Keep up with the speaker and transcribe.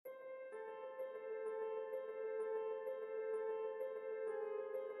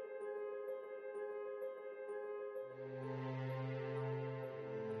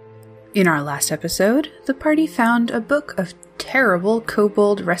In our last episode, the party found a book of terrible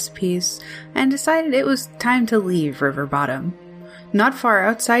kobold recipes and decided it was time to leave River Bottom. Not far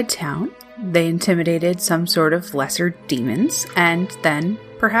outside town, they intimidated some sort of lesser demons and then,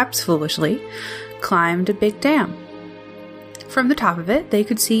 perhaps foolishly, climbed a big dam. From the top of it, they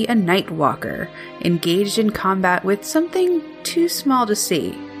could see a Night Walker engaged in combat with something too small to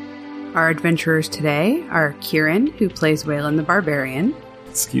see. Our adventurers today are Kieran, who plays Waylon the Barbarian.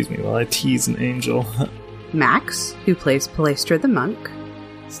 Excuse me while I tease an angel. Max, who plays Palestra the Monk.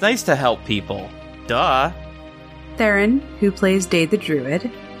 It's nice to help people. Duh. Theron, who plays Day the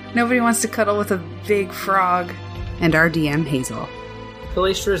Druid. Nobody wants to cuddle with a big frog. And our DM, Hazel.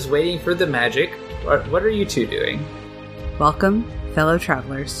 Palestra's waiting for the magic. What are you two doing? Welcome, fellow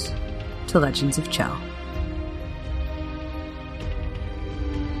travelers, to Legends of Chell.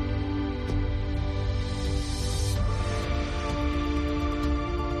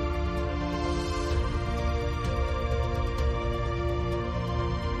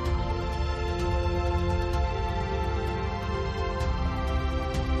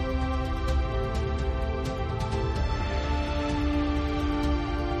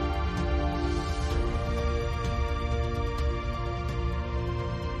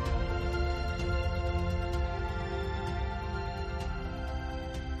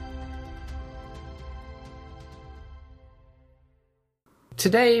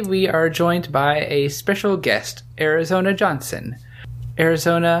 Today we are joined by a special guest, Arizona Johnson.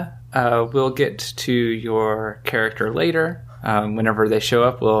 Arizona, we'll get to your character later. Whenever they show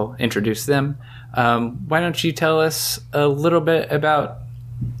up, we'll introduce them. Why don't you tell us a little bit about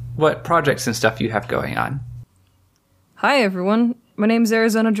what projects and stuff you have going on? Hi, everyone. My name's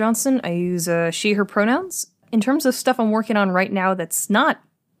Arizona Johnson. I use she, her pronouns. In terms of stuff I'm working on right now that's not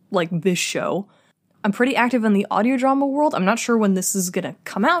like this show, I'm pretty active in the audio drama world. I'm not sure when this is gonna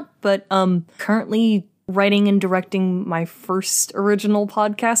come out, but currently writing and directing my first original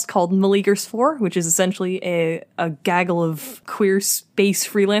podcast called Meleager's 4, which is essentially a gaggle of queer space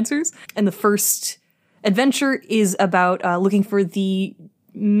freelancers. And the first adventure is about looking for the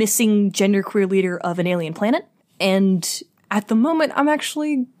missing genderqueer leader of an alien planet. And at the moment, I'm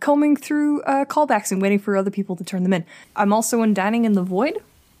actually combing through callbacks and waiting for other people to turn them in. I'm also in Dining in the Void,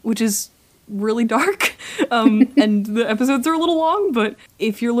 which is really dark, and the episodes are a little long, but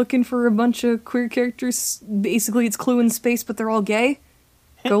if you're looking for a bunch of queer characters, basically it's Clue in space, but they're all gay,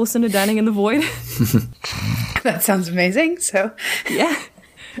 go listen to Dining in the Void. That sounds amazing, so... Yeah.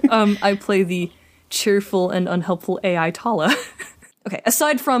 I play the cheerful and unhelpful AI Tala. Okay,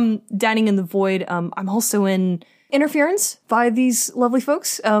 aside from Dining in the Void, I'm also in Interference by these lovely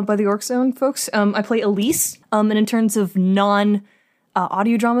folks, by the Orc Zone folks. I play Elise, and in terms of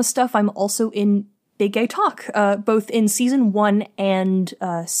audio drama stuff, I'm also in Big Gay Talk, both in season 1 and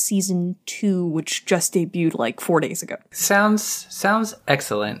season 2, which just debuted like 4 days ago. Sounds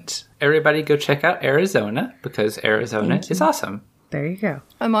excellent. Everybody go check out Arizona, because Arizona is awesome. There you go.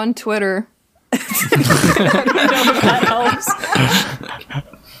 I'm on Twitter. I don't know if that helps.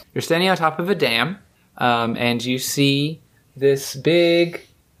 You're standing on top of a dam, and you see this big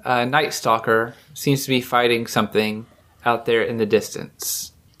Night Stalker seems to be fighting something out there in the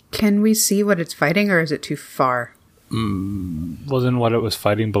distance. Can we see what it's fighting, or is it too far? Wasn't what it was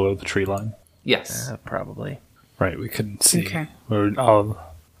fighting below the tree line? Yes. Probably. Right, we couldn't see. Okay. All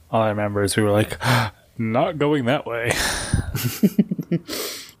I remember is we were like, not going that way.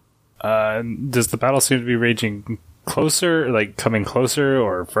 Does the battle seem to be raging closer, like coming closer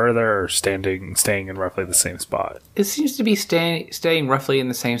or further, or staying in roughly the same spot? It seems to be staying roughly in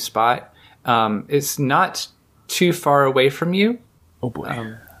the same spot. It's not too far away from you. Oh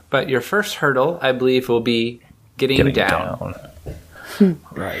boy. But your first hurdle, I believe, will be getting down.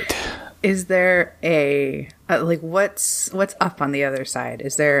 Right. Is there a what's up on the other side?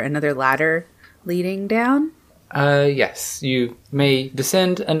 Is there another ladder leading down? Yes, you may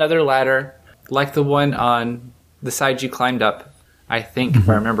descend another ladder like the one on the side you climbed up. I think, if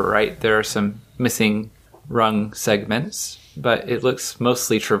I remember right, there are some missing rung segments, but it looks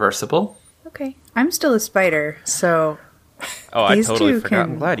mostly traversable. Okay. I'm still a spider, so... Oh, I totally forgot.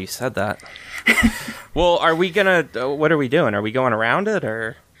 I'm glad you said that. Well, are we gonna... what are we doing? Are we going around it,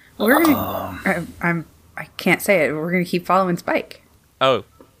 or...? We're gonna... I can't say it. We're gonna keep following Spike. Oh,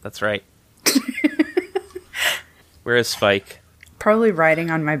 that's right. Where is Spike? Probably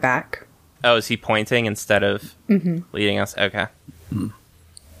riding on my back. Oh, is he pointing instead of leading us? Okay.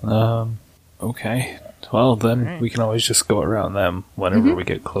 Okay. Well, then we can always just go around them whenever we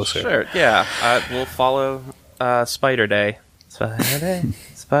get closer. Sure, yeah. We'll follow Spider Day. Spider Day.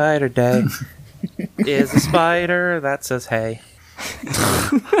 Spider Day. Is a spider that says hey.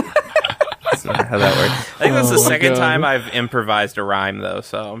 That's not how that works. I think that's the second time I've improvised a rhyme, though,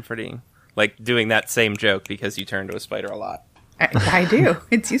 so I'm pretty, like, doing that same joke because you turn to a spider a lot. I do.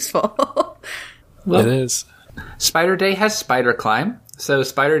 It's useful. It is. Spider Day has spider climb, so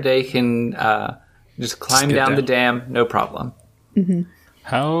Spider Day can just climb down the dam, no problem. Mm-hmm.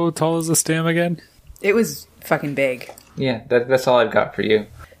 How tall is this dam again? It was fucking big. Yeah, that's all I've got for you.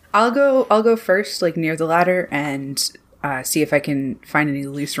 I'll go first, like near the ladder, and see if I can find any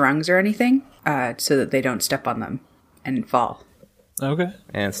loose rungs or anything, so that they don't step on them and fall. Okay.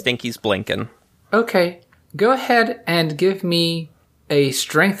 And Stinky's blinking. Okay, go ahead and give me a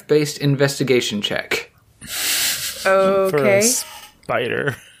strength-based investigation check. Okay. For a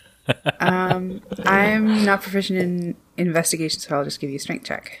spider. I'm not proficient in investigation, so I'll just give you a strength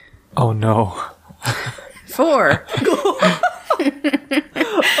check. Oh no. 4.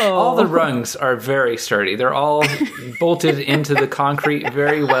 All the rungs are very sturdy. They're all bolted into the concrete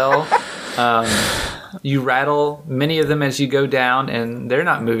very well. You rattle many of them as you go down, and they're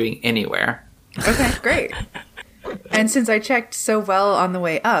not moving anywhere. Okay, great. And since I checked so well on the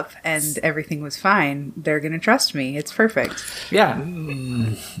way up and everything was fine, they're going to trust me. It's perfect. Yeah.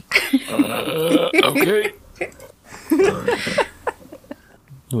 Okay.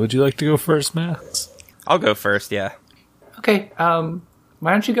 Would you like to go first, Max? I'll go first, yeah. Okay,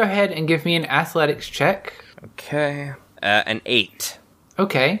 why don't you go ahead and give me an athletics check? Okay. An 8.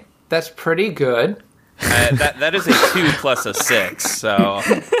 Okay, that's pretty good. That is a 2 plus a 6, so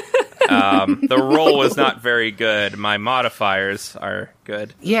the roll was not very good. My modifiers are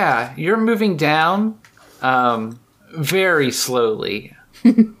good. Yeah, you're moving down very slowly.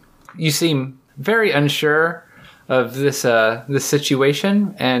 You seem very unsure of this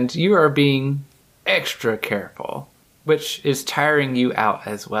situation, and you are being extra careful, which is tiring you out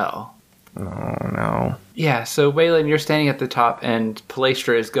as well. Oh, no. Yeah, so Waylon, you're standing at the top, and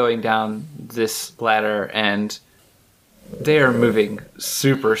Palestra is going down this ladder, and they are moving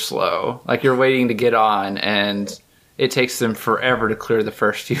super slow. Like, you're waiting to get on, and it takes them forever to clear the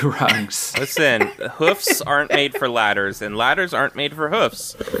first few rungs. Listen, hoofs aren't made for ladders, and ladders aren't made for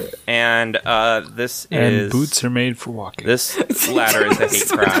hoofs. And this is... And boots are made for walking. This ladder is a hate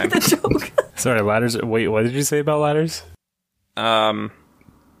crime. Sorry, ladders... Wait, what did you say about ladders?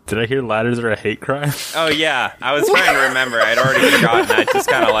 Did I hear ladders are a hate crime? Oh, yeah. I was trying to remember. I'd already forgotten. I just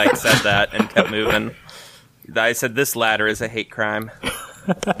kind of, like, said that and kept moving. I said this ladder is a hate crime.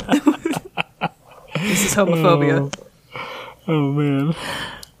 This is homophobia. Oh man.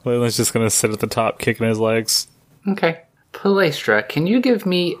 Layla's just gonna sit at the top kicking his legs. Okay. Palestra, can you give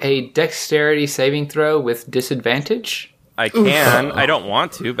me a dexterity saving throw with disadvantage? I can. I don't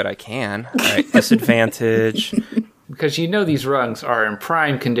want to, but I can. All right, disadvantage. Because you know these rungs are in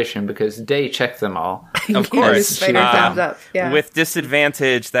prime condition because Day checked them all. Of course. Spider thumbs up. Yeah. With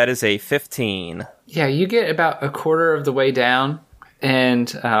disadvantage, that is a 15. Yeah, you get about a quarter of the way down, and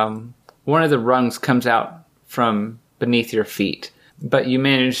one of the rungs comes out from beneath your feet. But you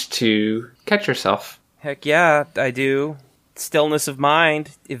manage to catch yourself. Heck yeah, I do. Stillness of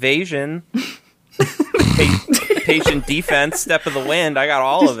mind, evasion, patient defense, step of the wind. I got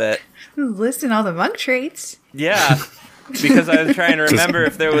all of it. Listing all the monk traits. Yeah, because I was trying to remember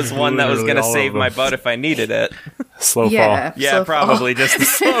if there was one that was going to save my butt if I needed it. Slow fall. Yeah, slow probably fall. just a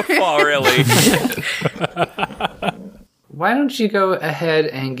slow fall, really. Why don't you go ahead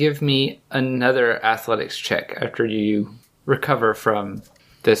and give me another athletics check after you recover from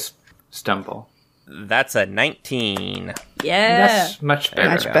this stumble? That's a 19. Yeah. That's much better.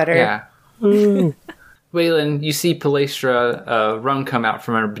 Much better. Yeah. Waylon, you see Palestra rung come out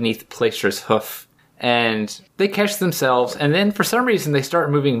from underneath Palestra's hoof, and they catch themselves, and then for some reason they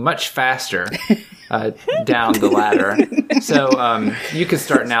start moving much faster down the ladder. So you can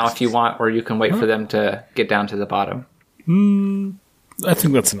start now if you want, or you can wait for them to get down to the bottom. I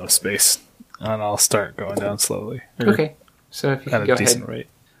think that's enough space. And I'll start going down slowly. Okay. So if you can At go a decent ahead rate.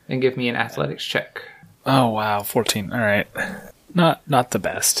 and give me an athletics check. Oh wow, 14. Alright. Not the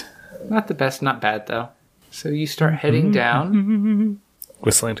best. Not the best, not bad though. So you start heading down.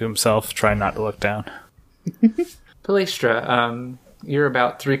 Whistling to himself, trying not to look down. Palestra, you're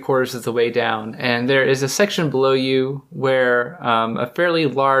about 3/4 of the way down, and there is a section below you where a fairly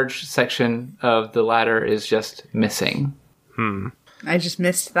large section of the ladder is just missing. I just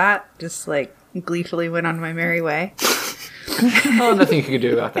missed that. Just like gleefully went on my merry way. Oh, nothing you can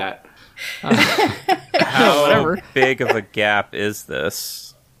do about that. How big of a gap is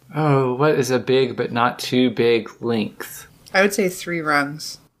this? Oh, what is a big but not too big length? I would say 3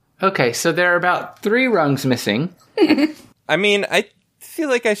 rungs. Okay, so there are about 3 rungs missing. I mean, I feel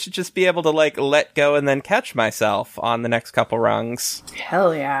like I should just be able to, like, let go and then catch myself on the next couple rungs.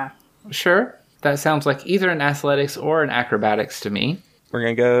 Hell yeah. Sure. That sounds like either an athletics or an acrobatics to me. We're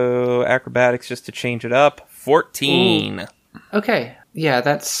going to go acrobatics just to change it up. 14. Ooh. Okay. Yeah,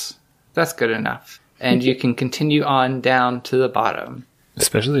 that's good enough. And you can continue on down to the bottom.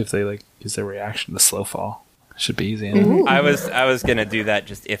 Especially if they use their reaction to slow fall. Should be easy. I was going to do that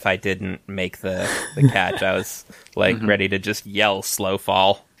just if I didn't make the catch. I was ready to just yell slow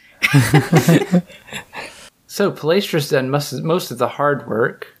fall. So Palaestra's done most of the hard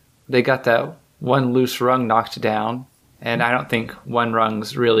work. They got that one loose rung knocked down, and I don't think one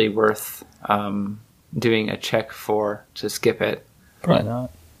rung's really worth doing a check for to skip it. Probably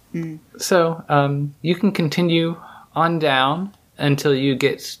not. So you can continue on down until you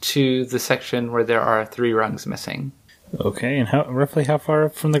get to the section where there are 3 rungs missing. Okay, and roughly how far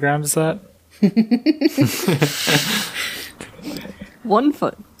up from the ground is that? 1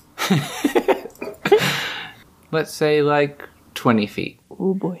 foot. Let's say 20 feet.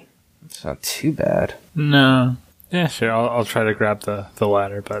 Oh boy. It's not too bad. No. Yeah, sure. I'll try to grab the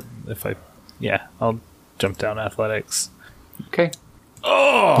ladder, but I'll jump down athletics. Okay.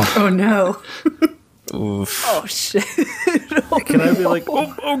 Oh no. Oof. Oh shit. Can I be like,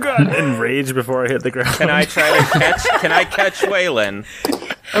 oh god, and rage before I hit the ground? Can I try to catch? Can I catch Waylon?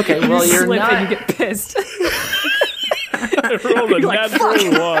 Okay, well, you're Slip not... and you get pissed. I rolled a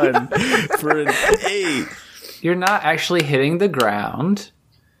natural 1 for an 8. You're not actually hitting the ground.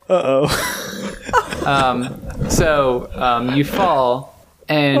 Uh-oh. So you fall,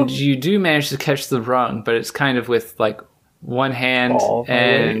 and you do manage to catch the rung, but it's kind of with one hand,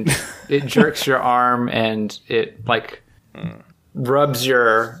 and it jerks your arm, and it rubs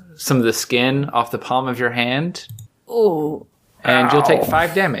some of the skin off the palm of your hand, Oh. and you'll take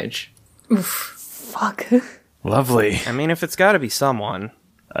 5 damage. Fuck. Lovely. I mean, if it's got to be someone.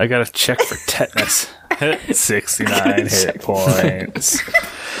 I got to check for tetanus. 69 hit points.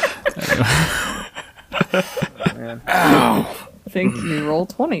 Ow. I think you roll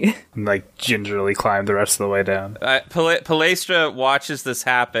 20. And, gingerly climb the rest of the way down. Palaestra watches this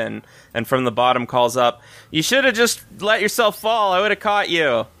happen, and from the bottom calls up, "You should have just let yourself fall. I would have caught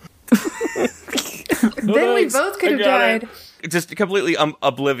you." Then we both could have died. Just completely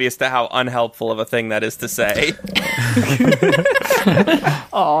oblivious to how unhelpful of a thing that is to say.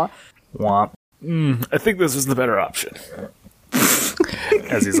 Aw. Womp. I think this is the better option.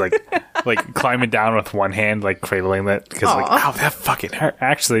 As he's climbing down with one hand, cradling it, because ow, that fucking hurt.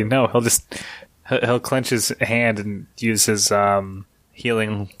 Actually, no, he'll clench his hand and use his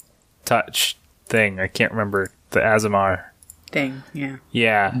healing touch thing. I can't remember the Azamar Thing, yeah.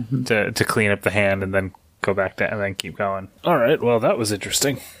 Yeah, to clean up the hand and then go back down and then keep going. All right, well that was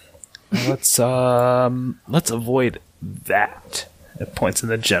interesting. Let's avoid that. It points in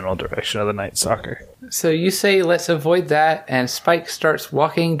the general direction of the Night Stalker. So you say, let's avoid that, and Spike starts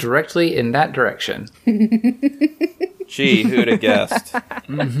walking directly in that direction. Gee, who'd have guessed?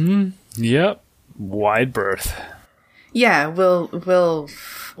 Yep. Wide berth. Yeah, we'll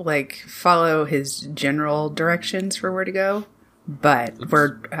follow his general directions for where to go. But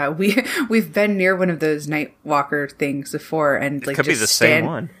we've been near one of those Night Walker things before, and It could be the same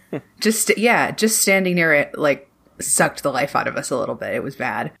one. just standing near it sucked the life out of us a little bit. It was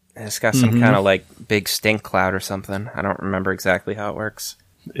bad. It's got some kind of big stink cloud or something. I don't remember exactly how it works.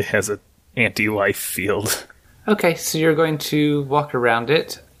 It has an anti-life field. Okay, so you're going to walk around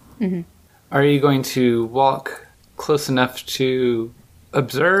it. Mm-hmm. Are you going to walk close enough to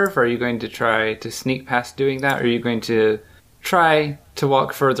observe? Or are you going to try to sneak past doing that? Or are you going to try to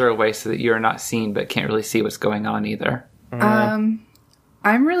walk further away so that you're not seen but can't really see what's going on either?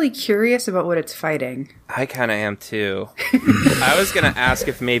 I'm really curious about what it's fighting. I kind of am too. I was going to ask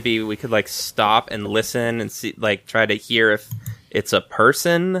if maybe we could stop and listen and see, try to hear if it's a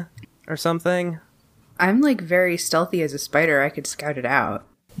person or something. I'm very stealthy as a spider. I could scout it out.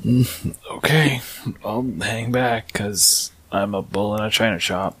 Okay, I'll hang back because I'm a bull in a china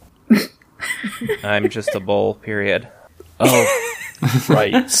shop. I'm just a bull, period. Oh,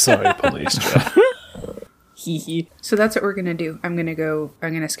 right. Sorry, Palaestra. So that's what we're going to do. I'm going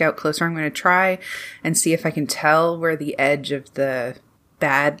to scout closer. I'm going to try and see if I can tell where the edge of the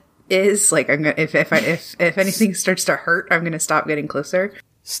bad is. If anything starts to hurt, I'm going to stop getting closer.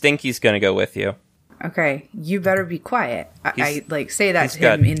 Stinky's going to go with you. Okay, you better be quiet. I say that to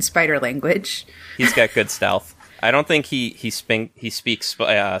him in spider language. He's got good stealth. I don't think he speaks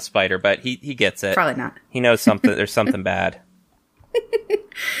spider, but he gets it. Probably not. He knows something. There's something bad.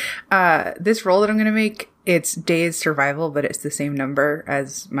 This roll that I'm going to make, it's day's survival, but it's the same number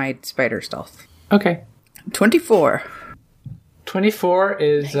as my spider stealth. Okay. 24. 24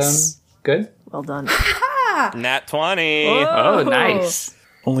 is Nice. good. Well done. Nat 20. Oh, nice.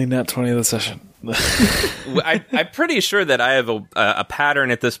 Only nat 20 of the session. I'm pretty sure that I have a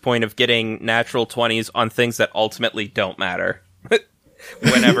pattern at this point of getting natural 20s on things that ultimately don't matter.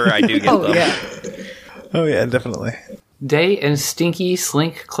 Whenever I do get them. Yeah. Oh, yeah, definitely. Day and Stinky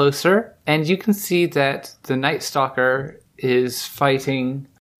slink closer, and you can see that the Night Stalker is fighting...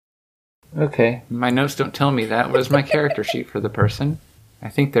 Okay, my notes don't tell me that. What is my character sheet for the person? I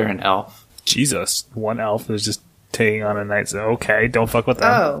think they're an elf. Jesus. One elf is just taking on a knight. Okay, don't fuck with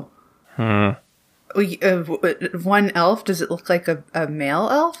them. Oh. One elf? Does it look like a male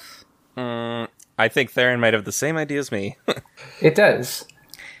elf? I think Theron might have the same idea as me. It does.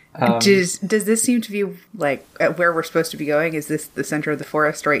 Does this seem to be like where we're supposed to be going? Is this the center of the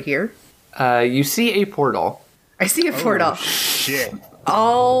forest right here? You see a portal. I see a portal. Shit.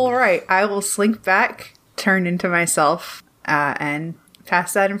 All right, I will slink back, turn into myself, and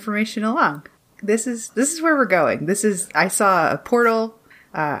pass that information along. This is where we're going. I saw a portal.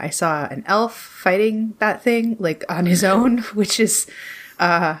 I saw an elf fighting that thing like on his own, which is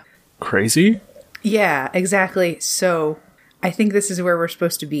Crazy? yeah, exactly. So I think this is where we're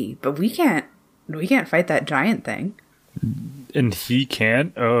supposed to be, but we can't fight that giant thing. And he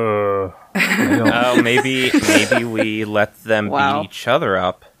can't? Oh, maybe we let them Wow. beat each other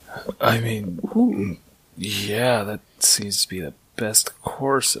up. I mean, yeah, that seems to be the best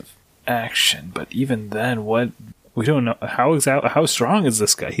course of action. But even then, we don't know how strong is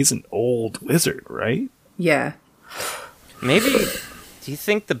this guy? He's an old wizard, right? Yeah. Maybe. Do you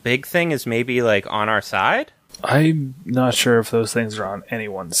think the big thing is maybe like on our side? I'm not sure if those things are on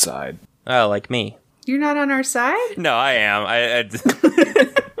anyone's side. Oh, like me. You're not on our side? No, I am.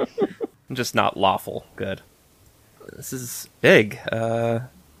 I'm just not lawful. Good. This is big.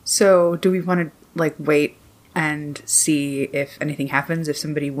 So do we want to like wait and see if anything happens, if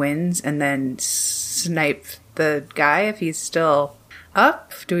somebody wins, and then snipe the guy if he's still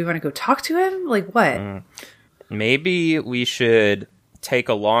up? Do we want to go talk to him? Like what? Maybe we should take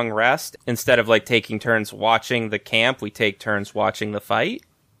a long rest. Instead of like taking turns watching the camp, we take turns watching the fight.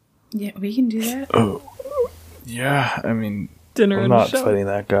 Yeah, we can do that. Oh, yeah. I mean, Dinner I'm and not show. fighting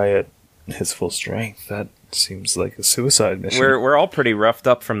that guy at his full strength. That seems like a suicide mission. We're all pretty roughed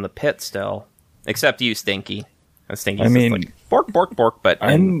up from the pit still, except you, Stinky. Stinky's I mean, just like bork, bork, bork, but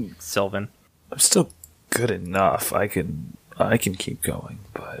I'm Sylvan. I'm still good enough. I can keep going,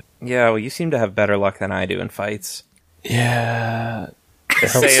 but Yeah, well, you seem to have better luck than I do in fights. yeah. It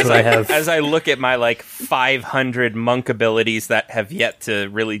Say helps that I have. as I look at my like 500 monk abilities that have yet to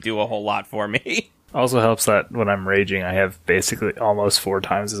really do a whole lot for me. Also helps that when I'm raging, I have basically almost 4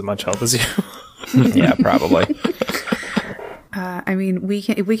 times as much health as you. Yeah, probably. I mean, we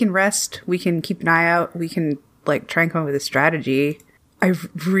can rest. We can keep an eye out. We can like try and come up with a strategy. I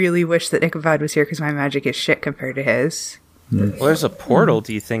really wish that Ichabod was here because my magic is shit compared to his. Well, there's a portal.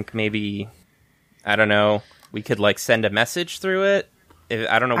 Do you think maybe, I don't know, we could like send a message through it?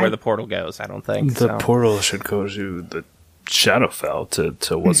 I don't know where the portal goes. I don't think The so. portal should go to the Shadowfell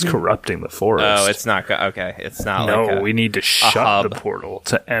to what's corrupting the forest. Oh, it's not okay. It's not no. like We need to shut hub. the portal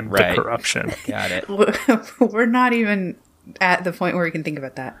to end Right. the corruption. got it. We're not even at the point where we can think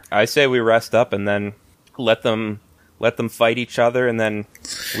about that. I say we rest up and then let them fight each other, and then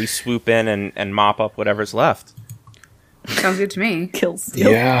we swoop in and mop up whatever's left. Sounds good to me. Kill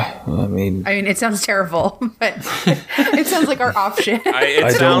steal. Yeah, I mean, I mean, it sounds terrible, but it sounds like our option. It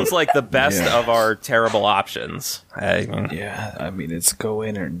don't- sounds like the best Yeah. of our terrible options. yeah, I mean, it's go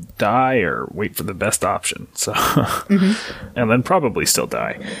in and die or wait for the best option. So, and then probably still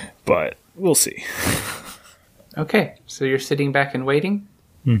die, but we'll see. Okay, so you're sitting back and waiting?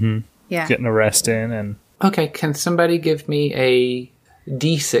 Yeah. Getting a rest in, and Okay, can somebody give me a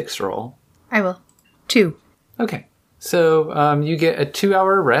D6 roll? I will. 2. Okay. So you get a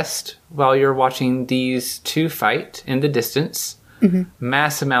 2-hour rest while you're watching these two fight in the distance.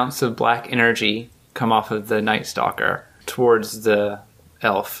 Mass amounts of black energy come off of the Night Stalker towards the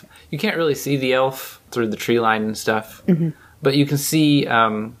elf. You can't really see the elf through the tree line and stuff, but you can see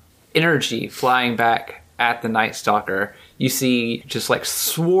energy flying back at the Night Stalker. You see just like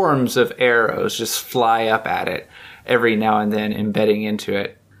swarms of arrows just fly up at it every now and then, embedding into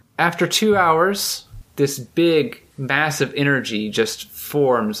it. After 2 hours, this big, massive energy just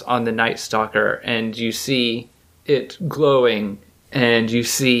forms on the Night Stalker, and you see it glowing, and you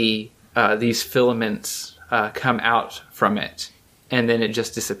see these filaments come out from it, and then it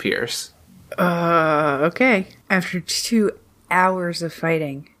just disappears. Okay. After 2 hours of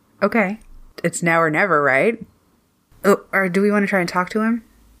fighting. Okay. It's now or never, right? Oh, or do we want to try and talk to him?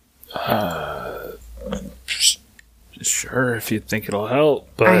 sure, if you think it'll help,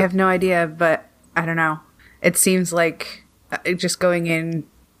 but I have no idea, but I don't know. It seems like just going in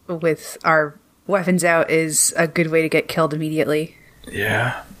with our weapons out is a good way to get killed immediately.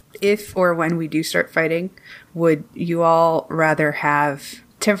 Yeah. If or when we do start fighting, would you all rather have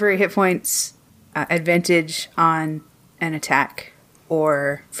temporary hit points, advantage on an attack,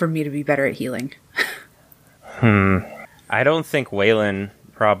 or for me to be better at healing? I don't think Waylon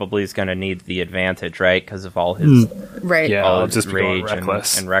probably is going to need the advantage, right? Because of all his Right. Yeah, all I'll his just be going rage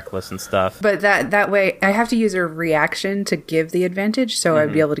reckless. and reckless and stuff. But that way, I have to use a reaction to give the advantage, so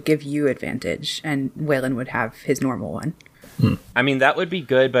I'd be able to give you advantage, and Waylon would have his normal one. I mean, that would be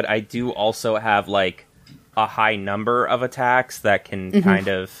good, but I do also have, like, a high number of attacks that can kind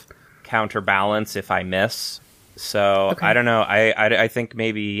of counterbalance if I miss. So, Okay. I don't know. I think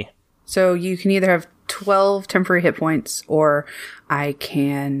maybe... So you can either have 12 temporary hit points, or I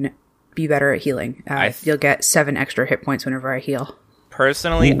can be better at healing. You'll get 7 extra hit points whenever I heal.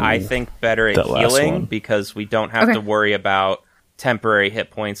 Personally, I think better at That last healing one. because we don't have Okay. to worry about temporary hit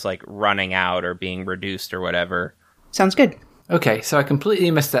points, like, running out or being reduced or whatever. Sounds good. Okay, so I completely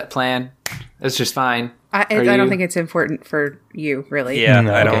missed that plan. That's just fine. I Are don't you- think it's important for you, really. Yeah,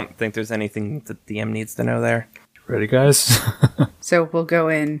 No. I Okay. don't think there's anything that DM needs to know there. Ready, guys? So we'll go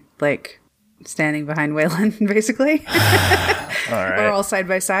in, like, standing behind Waylon, basically. All We're right. all side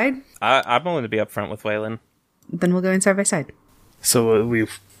by side. I'm willing to be upfront with Waylon. Then we'll go in side by side. So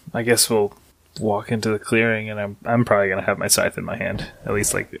I guess we'll walk into the clearing, and I'm probably gonna have my scythe in my hand, at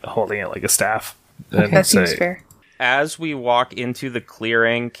least like holding it like a staff. And That seems say, fair. As we walk into the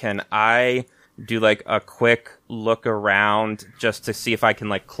clearing, can I do like a quick look around just to see if I can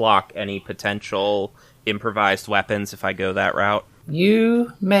like clock any potential improvised weapons if I go that route?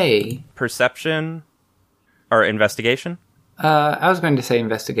 You may. Perception or investigation? I was going to say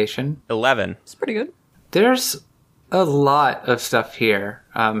investigation. 11. It's pretty good. There's a lot of stuff here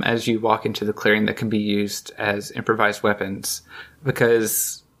as you walk into the clearing that can be used as improvised weapons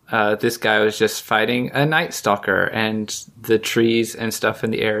because this guy was just fighting a Night Stalker and the trees and stuff in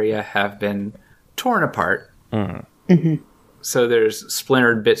the area have been torn apart. So there's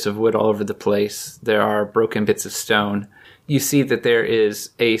splintered bits of wood all over the place. There are broken bits of stone. You see that there is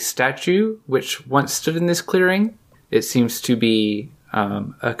a statue which once stood in this clearing. It seems to be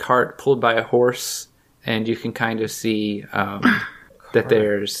a cart pulled by a horse, and you can kind of see that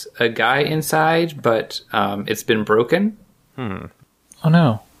there's a guy inside, but it's been broken. Oh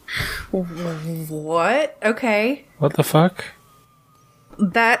no! What? Okay. What the fuck?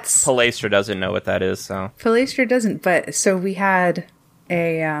 That's... Palestra doesn't know what that is, so. Philestra doesn't, but so we had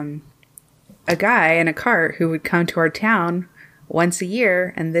a guy in a cart who would come to our town once a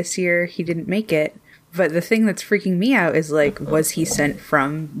year, and this year he didn't make it. But the thing that's freaking me out is, like, was he sent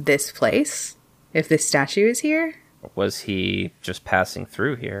from this place? If this statue is here? Was he just passing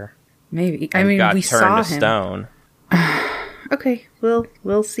through here? Maybe. I And mean, got we turned saw to him. stone. Okay,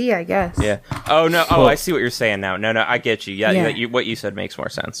 we'll see, I guess. Yeah. Oh no. Oh, I see what you're saying now. No, I get you. Yeah. Yeah. What you said makes more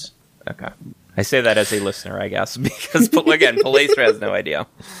sense. Okay. I say that as a listener, I guess, because again, Palestra has no idea.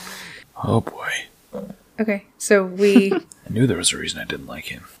 Oh boy! Okay, so we... I knew there was a reason I didn't like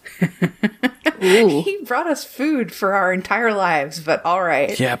him. he brought us food for our entire lives, but all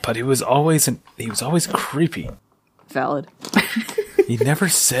right. Yeah, but he was always creepy. Valid. He never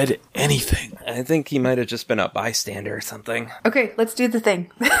said anything. I think he might have just been a bystander or something. Okay, let's do the thing.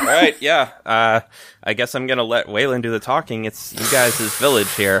 All right. Yeah. I guess I'm gonna let Waylon do the talking. It's you guys'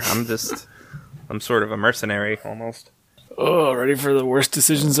 village here. I'm sort of a mercenary almost. Oh, ready for the worst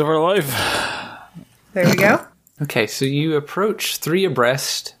decisions of our life. There we go. Okay, so you approach 3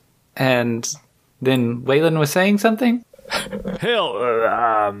 abreast, and then Waylon was saying something?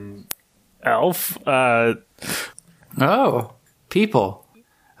 Hail, elf. Oh, people.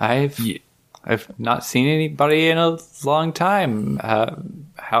 I've not seen anybody in a long time.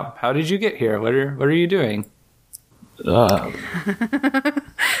 How did you get here? What are you doing?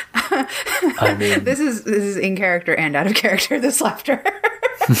 I mean, This is in character and out of character, this laughter.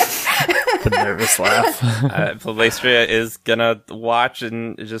 the nervous laugh. Palestra is gonna watch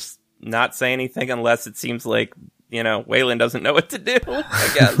and just not say anything unless it seems like Waylon doesn't know what to do.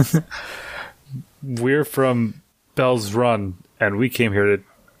 I guess. We're from Bell's Run, and we came here to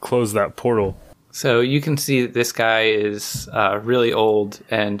close that portal. So you can see that this guy is really old,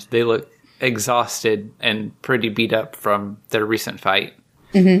 and they look exhausted and pretty beat up from their recent fight.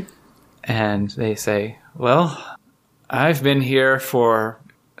 Mm-hmm. And they say, well, I've been here for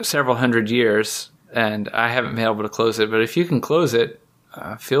several hundred years, and I haven't been able to close it, but if you can close it,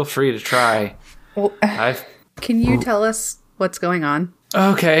 feel free to try. Well, can you tell us what's going on?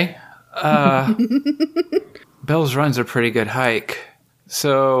 Okay. Bell's Run's a pretty good hike.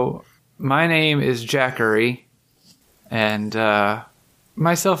 So, my name is Jackery, And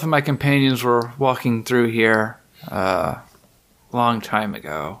myself and my companions were walking through here long time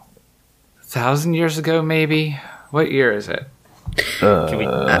ago. 1,000 years ago, maybe? What year is it? Can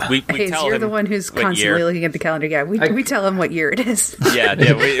we Hayes, tell you're him the one who's what constantly year? looking at the calendar. Yeah, we tell him what year it is. Yeah,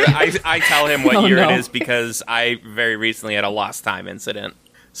 I tell him what Oh, year no. it is because I very recently had a lost time incident,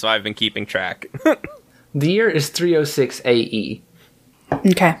 so I've been keeping track. The year is 306 AE.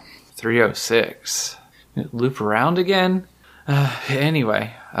 Okay. 306. Loop around again?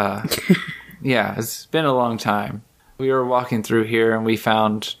 Anyway, yeah, it's been a long time. We were walking through here and we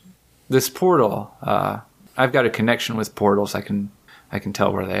found this portal. I've got a connection with portals. I can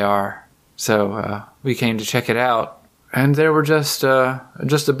tell where they are. So we came to check it out, and there were just a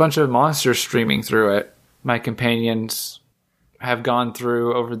bunch of monsters streaming through it. My companions have gone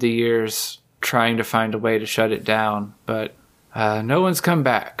through over the years trying to find a way to shut it down, but no one's come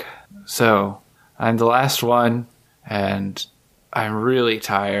back. So I'm the last one, and I'm really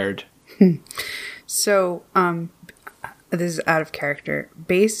tired. So, this is out of character.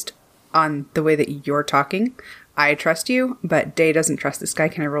 Based on the way that you're talking, I trust you, but Day doesn't trust this guy.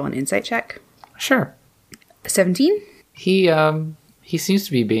 Can I roll an insight check? Sure. 17? He seems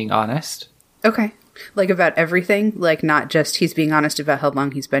to be being honest. Okay. Like about everything? Like not just he's being honest about how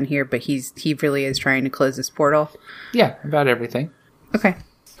long he's been here, but he really is trying to close this portal? Yeah, about everything. Okay.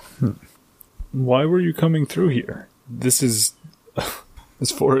 Why were you coming through here? This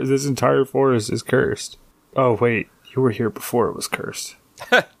entire forest is cursed. Oh wait, you were here before it was cursed,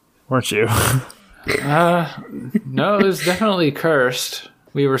 weren't you? No, it was definitely cursed.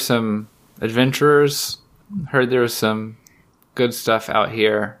 We were some adventurers. Heard there was some good stuff out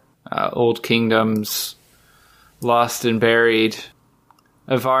here. Old kingdoms, lost and buried.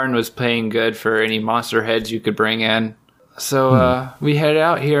 Avarn was paying good for any monster heads you could bring in. So we head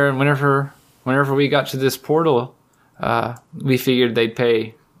out here, and whenever we got to this portal, we figured they'd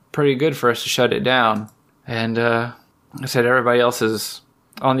pay pretty good for us to shut it down. And I said everybody else is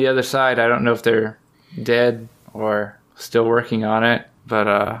on the other side. I don't know if they're dead or still working on it, but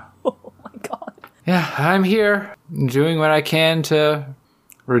Oh my god. yeah, I'm here doing what I can to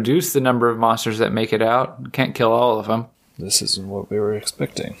reduce the number of monsters that make it out. Can't kill all of them. This isn't what we were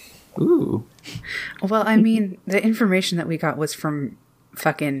expecting. Ooh. Well, I mean, the information that we got was from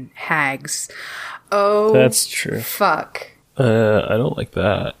fucking hags. Oh, That's true. fuck. I don't like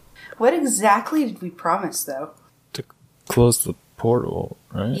that. What exactly did we promise, though? To close the portal,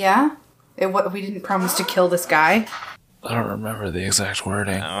 right? Yeah? We didn't promise to kill this guy? I don't remember the exact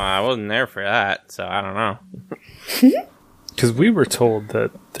wording. I wasn't there for that, so I don't know. Because we were told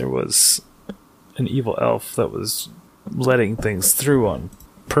that there was an evil elf that was letting things through on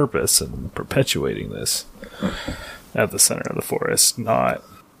purpose and perpetuating this at the center of the forest. Not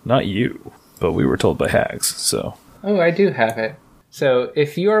you, but we were told by hags, so... Oh, I do have it. So,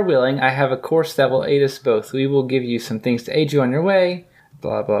 if you are willing, I have a course that will aid us both. We will give you some things to aid you on your way.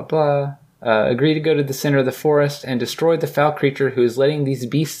 Blah, blah, blah. Agree to go to the center of the forest and destroy the foul creature who is letting these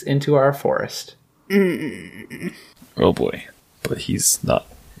beasts into our forest. Oh boy. But he's not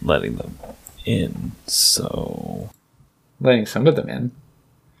letting them in, so... Letting some of them in.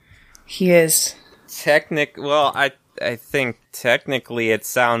 He is. I think technically it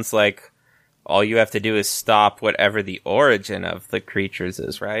sounds like all you have to do is stop whatever the origin of the creatures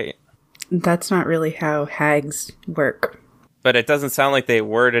is, right? That's not really how hags work. But it doesn't sound like they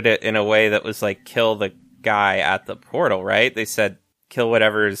worded it in a way that was like, kill the guy at the portal, right? They said, kill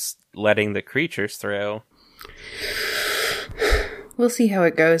whatever's letting the creatures through. We'll see how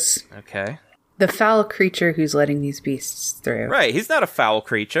it goes. Okay. The foul creature who's letting these beasts through. Right, he's not a foul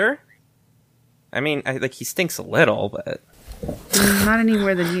creature. I mean, he stinks a little, but... Not any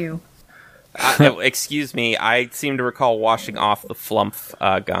more than you. Excuse me, I seem to recall washing off the flump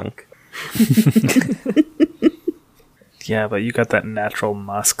gunk. Yeah, but you got that natural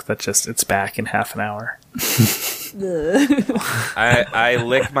musk that just, it's back in half an hour. I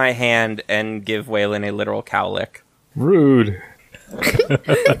lick my hand and give Waylon a literal cow lick. Rude.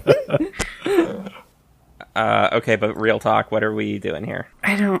 Okay, but real talk, what are we doing here?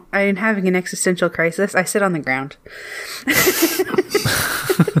 I'm having an existential crisis. I sit on the ground.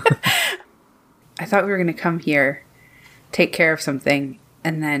 I thought we were going to come here, take care of something,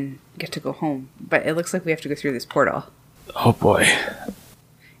 and then get to go home. But it looks like we have to go through this portal. Oh boy.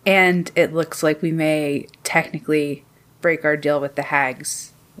 And it looks like we may technically break our deal with the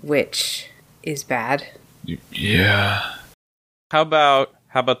hags, which is bad. Yeah. How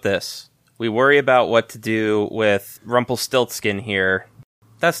about this? We worry about what to do with Rumpelstiltskin here.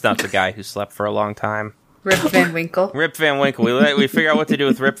 That's not the guy who slept for a long time. Rip Van Winkle. Rip Van Winkle. We figure out what to do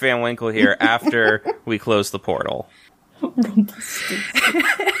with Rip Van Winkle here after we close the portal.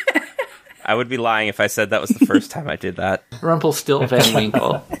 I would be lying if I said that was the first time I did that. Rumpelstiltskin.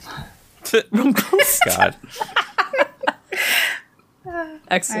 God.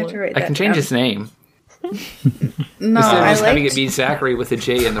 Excellent. I can change his name. No, Instead of I just having like it be Zachary with a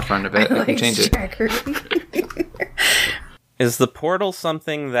J in the front of it, I can change it. Is the portal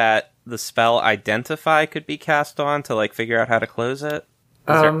something that the spell Identify could be cast on to like figure out how to close it?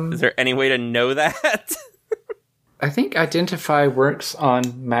 Is there any way to know that? I think Identify works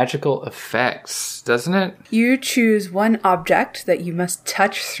on magical effects, doesn't it? You choose one object that you must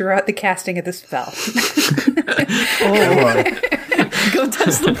touch throughout the casting of the spell. Go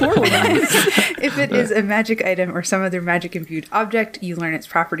touch the portal, guys. If it is a magic item or some other magic-imbued object, you learn its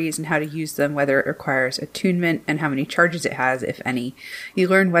properties and how to use them, whether it requires attunement and how many charges it has, if any. You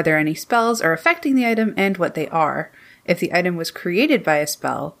learn whether any spells are affecting the item and what they are. If the item was created by a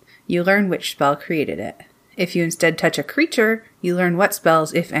spell, you learn which spell created it. If you instead touch a creature, you learn what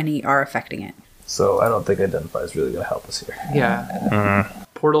spells, if any, are affecting it. So I don't think Identify is really going to help us here. Yeah.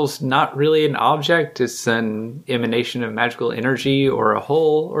 Portal's not really an object. It's an emanation of magical energy or a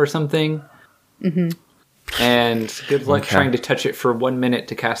hole or something. Mm-hmm. And good luck trying to touch it for 1 minute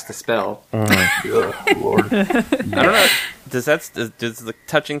to cast the spell. Oh, Lord. I don't know. Does the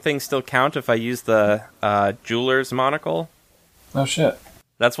touching thing still count if I use the jeweler's monocle? Oh, shit.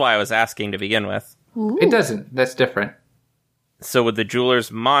 That's why I was asking to begin with. Ooh. It doesn't. That's different. So would the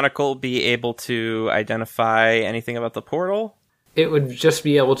jeweler's monocle be able to identify anything about the portal? It would just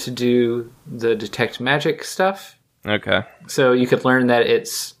be able to do the detect magic stuff. Okay. So you could learn that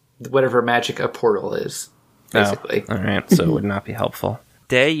it's whatever magic a portal is, basically. Oh, all right, so it would not be helpful.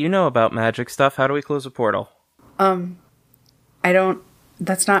 Day, you know about magic stuff. How do we close a portal? I don't...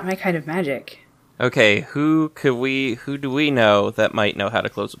 That's not my kind of magic. Okay, who do we know that might know how to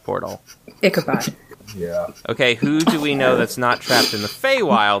close a portal? Ichabod. Yeah. Okay, who do we know that's not trapped in the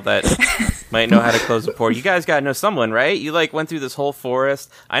Feywild that might know how to close a portal? You guys gotta know someone, right? You, went through this whole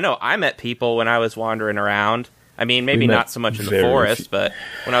forest. I know I met people when I was wandering around. I mean, maybe not so much in the forest, but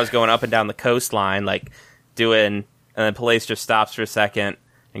when I was going up and down the coastline, and then Palais just stops for a second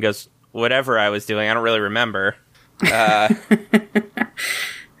and goes, whatever I was doing, I don't really remember.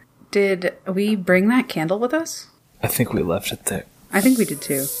 Did we bring that candle with us? I think we left it there. I think we did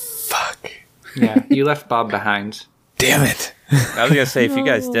too. Fuck. Yeah, you left Bob behind. Damn it. I was gonna say, if you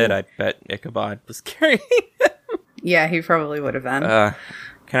guys did, I bet Ichabod was carrying it. Yeah, he probably would have been.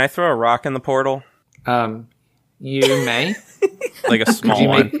 Can I throw a rock in the portal? You may. Like a small Could you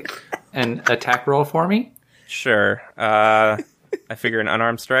one? make an attack roll for me? Sure. I figure an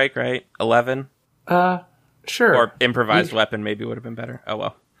unarmed strike, right? 11? Sure. Or improvised weapon maybe would have been better. Oh,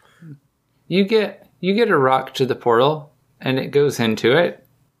 well. You get a rock to the portal, and it goes into it.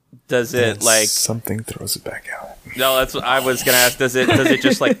 Does it, Something throws it back out. No, that's what I was going to ask. Does it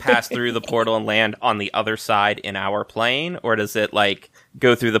just, pass through the portal and land on the other side in our plane? Or does it,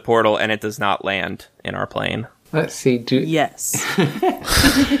 go through the portal and it does not land in our plane? Let's see. Yes.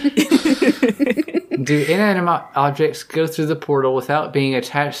 Do inanimate objects go through the portal without being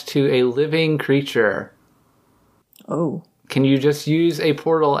attached to a living creature? Oh. Can you just use a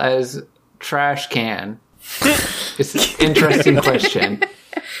portal as trash can? It's an interesting question.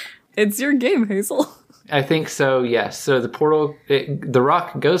 It's your game, Hazel. I think so, yes. So the portal, the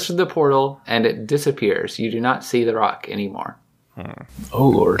rock goes through the portal and it disappears. You do not see the rock anymore. Oh,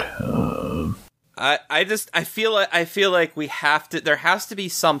 Lord. I feel like we have to, there has to be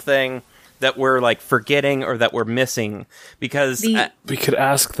something that we're forgetting or that we're missing because We could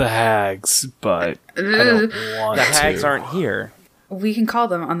ask the hags, but I don't want the to. hags aren't here. We can call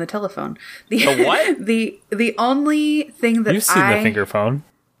them on the telephone. The what? The only thing that You've seen the finger phone.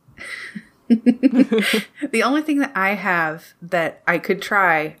 The only thing that I have that I could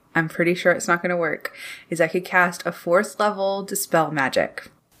try, I'm pretty sure it's not going to work, is I could cast a 4th level Dispel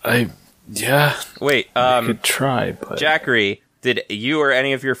Magic. Yeah. Wait, I could try, but... Jackery, did you or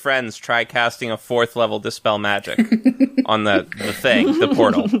any of your friends try casting a 4th level Dispel Magic on the thing, the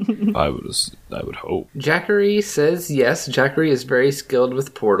portal? I would hope. Jackery says yes. Jackery is very skilled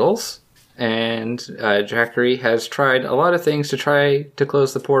with portals. And Jackery has tried a lot of things to try to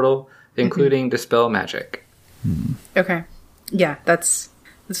close the portal, including Dispel Magic. Okay. Yeah, that's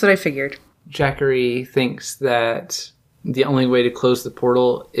what I figured. Jackery thinks that the only way to close the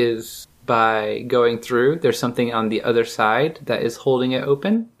portal is by going through. There's something on the other side that is holding it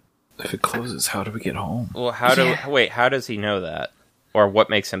open. If it closes, how do we get home? Well, how does he know that? Or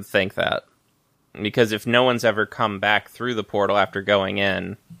what makes him think that? Because if no one's ever come back through the portal after going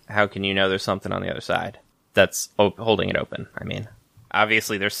in, how can you know there's something on the other side that's holding it open? I mean,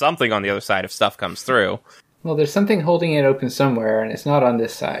 obviously there's something on the other side if stuff comes through. Well, there's something holding it open somewhere, and it's not on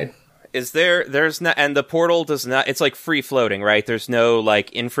this side. There's not, and the portal does not, it's like free floating, right? There's no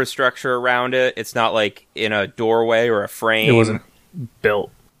like infrastructure around it. It's not like in a doorway or a frame. It wasn't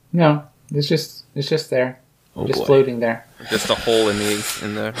built. No, it's just there. Just floating there. Just a hole in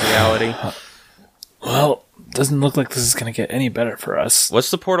the reality. Well, doesn't look like this is going to get any better for us.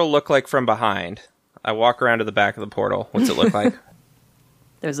 What's the portal look like from behind? I walk around to the back of the portal. What's it look like?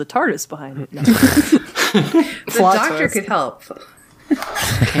 There's a TARDIS behind it. No. The doctor could help.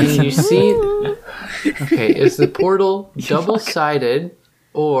 Can you see? Okay, is the portal double-sided,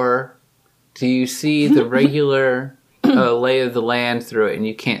 or do you see the regular lay of the land through it, and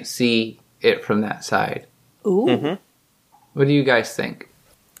you can't see it from that side? Ooh. Mm-hmm. What do you guys think?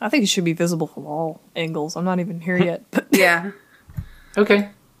 I think it should be visible from all angles. I'm not even here yet. But Yeah. Okay,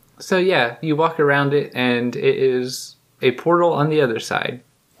 so yeah, you walk around it, and it is a portal on the other side.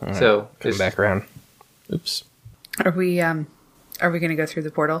 Right, so come back around. Oops. Are we going to go through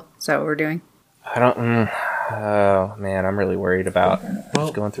the portal? Is that what we're doing? I don't. Oh man, I'm really worried about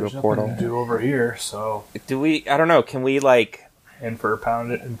just going through a portal. To do over here, so Do we? I don't know. Can we like in for a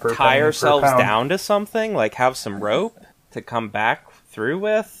pound, in for a tie penny, ourselves in for a pound. down to something? Like have some rope to come back through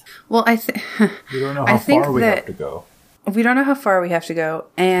with? Well, We don't know I how think far we that- have to go. we don't know how far we have to go,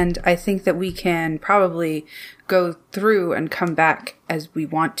 and I think that we can probably go through and come back as we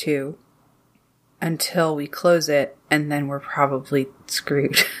want to until we close it, and then we're probably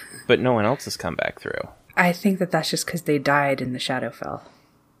screwed. But no one else has come back through. I think that that's just because they died in the Shadowfell.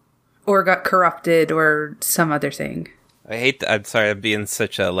 Or got corrupted, or some other thing. I'm sorry, I'm being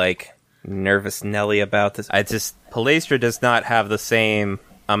such a like nervous Nelly about this. Palestra does not have the same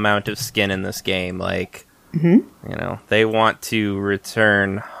amount of skin in this game. Like, you know, they want to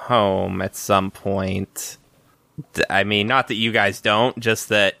return home at some point. I mean, not that you guys don't, just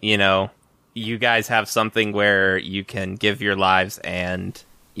that, you know, you guys have something where you can give your lives and,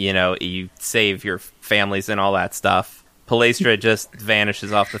 you know, you save your families and all that stuff. Palestra just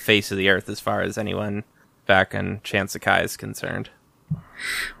vanishes off the face of the earth as far as anyone back in Chansakai is concerned.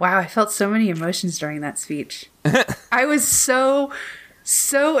 Wow, I felt so many emotions during that speech. I was so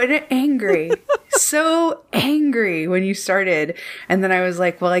angry. So angry when you started. And then I was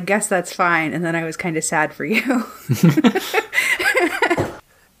like, well, I guess that's fine. And then I was kind of sad for you.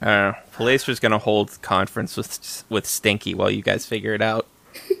 Palestra's gonna hold conference with Stinky while you guys figure it out.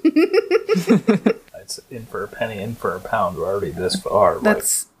 It's in for a penny, in for a pound. We're already this far.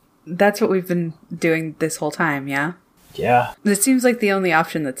 That's what we've been doing this whole time, yeah? Yeah. It seems like the only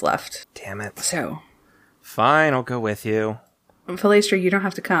option that's left. Damn it. So, Fine, I'll go with you. Palestra, you don't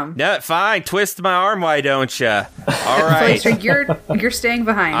have to come. No, fine. Twist my arm, why don't you? All right. Palestra, you're staying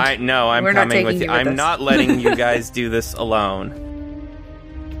behind. I'm We're not coming taking with you. you with I'm us. not letting you guys do this alone.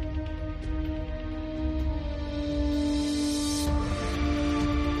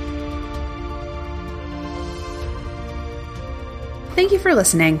 Thank you for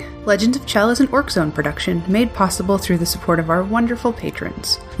listening. Legend of Chell is an Orc Zone production made possible through the support of our wonderful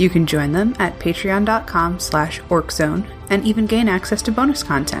patrons. You can join them at patreon.com/orczone and even gain access to bonus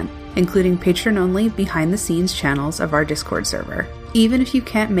content, including patron-only behind-the-scenes channels of our Discord server. Even if you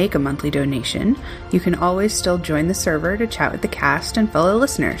can't make a monthly donation, you can always still join the server to chat with the cast and fellow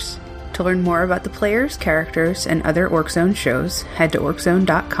listeners. To learn more about the players, characters, and other Orc Zone shows, head to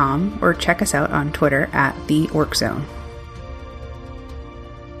orczone.com or check us out on Twitter at the Orc Zone.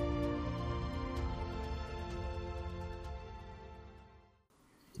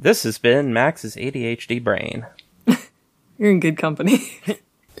 This has been Max's ADHD brain. you're in good company.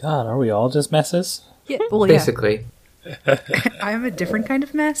 God, are we all just messes? Yeah, well, yeah. Basically. I'm a different kind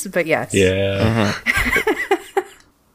of mess, but yes. Yeah.